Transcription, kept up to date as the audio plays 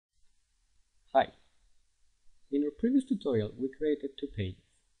Hi! In our previous tutorial, we created two pages.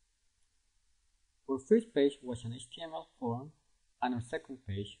 Our first page was an HTML form, and our second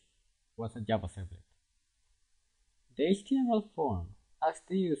page was a Java servlet. The HTML form asks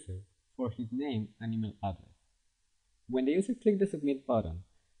the user for his name and email address. When the user clicked the submit button,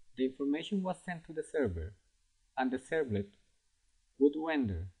 the information was sent to the server, and the servlet would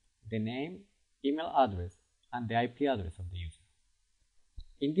render the name, email address, and the IP address of the user.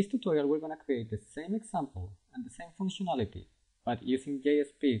 In this tutorial, we're going to create the same example and the same functionality, but using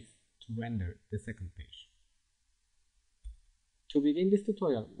JSPs to render the second page. To begin this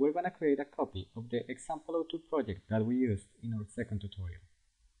tutorial, we're going to create a copy of the example02 project that we used in our second tutorial.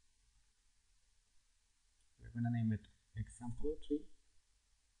 We're going to name it example03.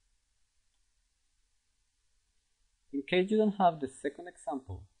 In case you don't have the second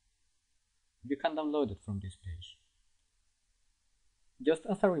example, you can download it from this page. Just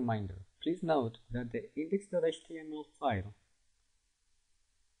as a reminder, please note that the index.html file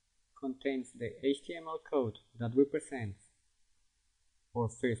contains the HTML code that represents our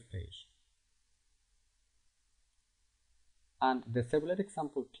first page, and the servlet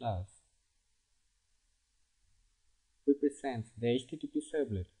example class represents the HTTP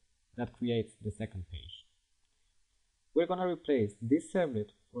servlet that creates the second page. We're going to replace this servlet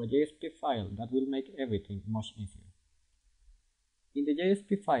for a JSP file that will make everything much easier. In the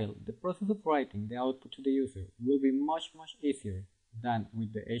JSP file, the process of writing the output to the user will be much easier than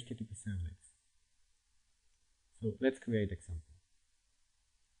with the HTTP servlets. So let's create example.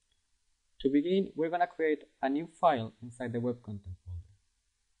 To begin, we're going to create a new file inside the web content folder.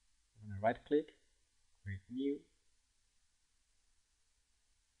 We're going to right click, create new,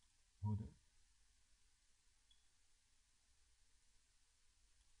 folder,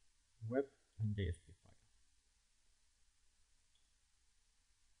 web and JSP file.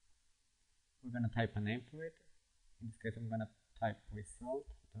 We're going to type a name for it. In this case, I'm going to type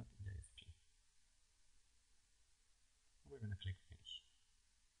result.jsp. We're going to click finish.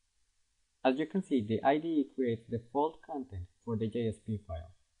 As you can see, the IDE creates the default content for the JSP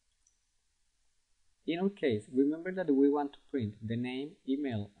file. In our case, remember that we want to print the name,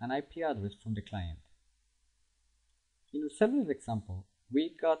 email, and IP address from the client. In our servlet example,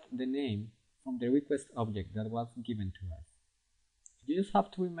 we got the name from the request object that was given to us. You just have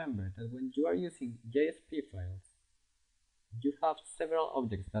to remember that when you are using JSP files, you have several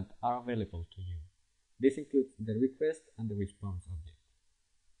objects that are available to you. This includes the request and the response object.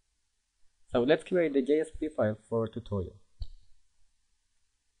 So let's create the JSP file for our tutorial.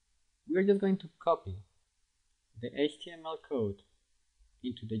 We are just going to copy the HTML code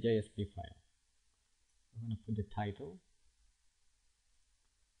into the JSP file. We're going to put the title,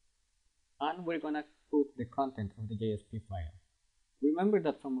 and we're going to put the content of the JSP file. Remember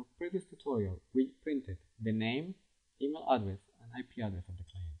that from our previous tutorial, we printed the name, email address, and IP address of the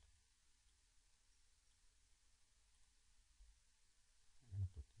client. I'm going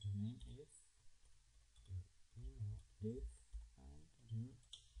to put your name is, your email is, and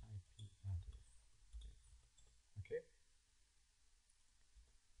your IP address is. Okay?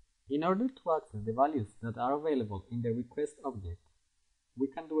 In order to access the values that are available in the request object, we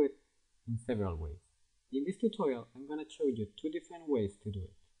can do it in several ways. In this tutorial, I'm going to show you two different ways to do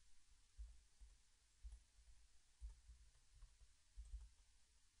it.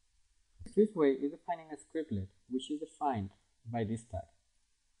 The first way is defining a scriptlet, which is defined by this tag.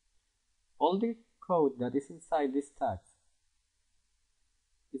 All the code that is inside these tags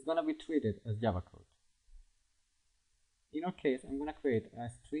is going to be treated as Java code. In our case, I'm going to create a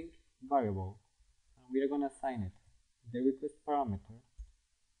string variable, and we are going to assign it the request parameter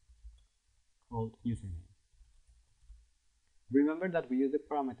called username. Remember that we use the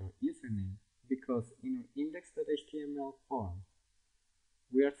parameter username because in our index.html form,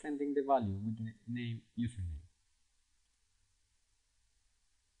 we are sending the value with the name username.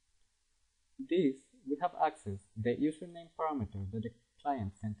 This, we have access the username parameter that the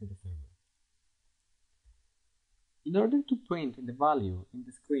client sent to the server. In order to print the value in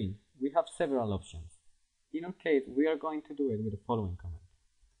the screen, we have several options. In our case, we are going to do it with the following command.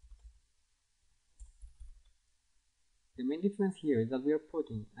 The main difference here is that we are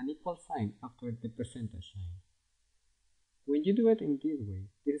putting an equal sign after the percentage sign. When you do it in this way,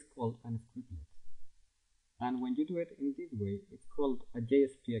 this is called an scriptlet. And when you do it in this way, it's called a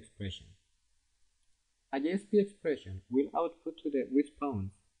JSP expression. A JSP expression will output to the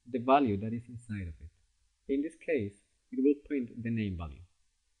response the value that is inside of it. In this case, it will print the name value.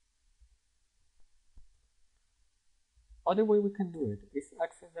 Other way we can do it is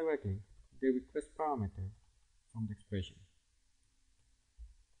access directly the request parameter from the expression.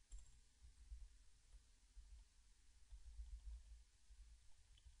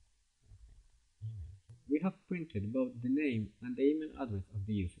 have printed both the name and the email address of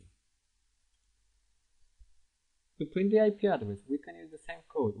the user. To print the IP address, we can use the same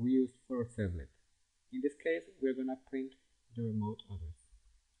code we used for our servlet. In this case, we're going to print the remote address.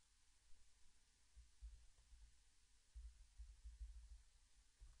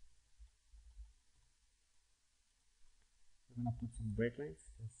 We're going to put some breaklines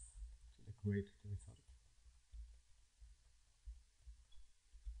just to decorate the result.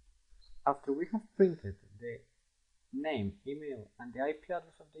 After we have printed the name, email, and the IP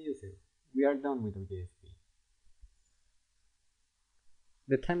address of the user, we are done with our JSP.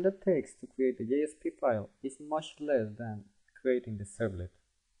 The time that takes to create the JSP file is much less than creating the servlet.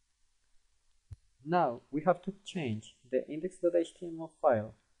 Now we have to change the index.html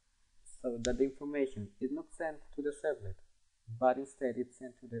file so that the information is not sent to the servlet, but instead it's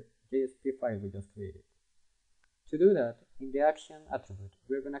sent to the JSP file we just created. To do that, in the action attribute,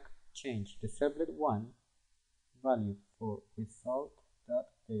 we're going to change the servlet1 value for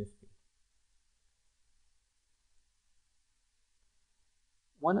result.jsp.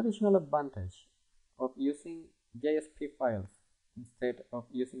 One additional advantage of using JSP files instead of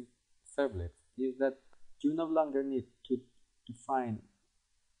using servlets is that you no longer need to define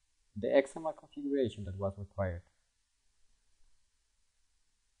the XML configuration that was required.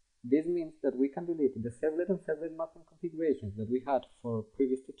 This means that we can delete the servlet and servlet mapping configurations that we had for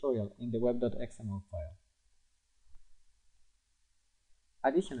previous tutorial in the web.xml file.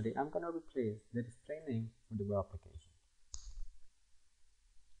 Additionally, I'm going to replace the display name for the web application.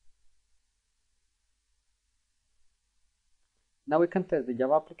 Now we can test the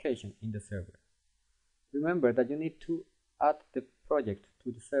Java application in the server. Remember that you need to add the project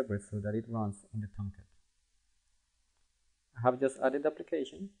to the server so that it runs in the Tomcat. I have just added the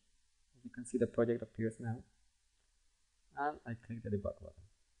application. As you can see, the project appears now, and I click the debug button.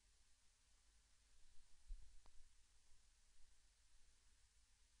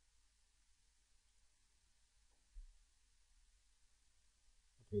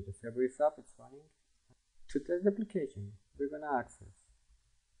 Okay, the server is up, it's running. To test the application, we're going to access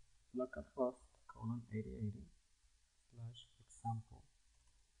localhost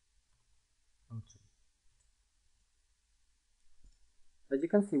 :8080/example03. As you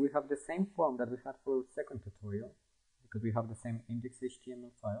can see, we have the same form that we had for our second tutorial because we have the same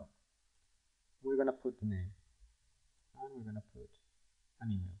index.html file. We're going to put the name and we're going to put an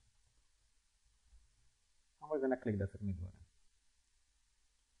email, and we're going to click the submit button.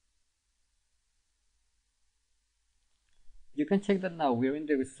 You can check that now we're in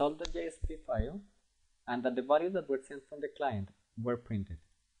the result.jsp file and that the values that were sent from the client were printed.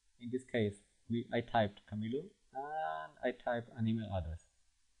 In this case, I typed Camilo and I typed an email address.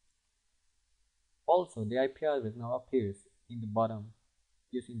 Also, the IP address now appears in the bottom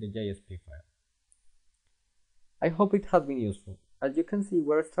using the JSP file. I hope it has been useful. As you can see,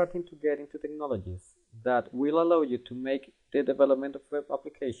 we're starting to get into technologies that will allow you to make the development of web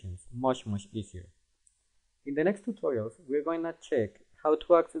applications much easier. In the next tutorials, we're going to check how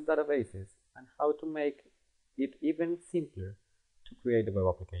to access databases and how to make it even simpler to create a web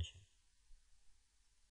application.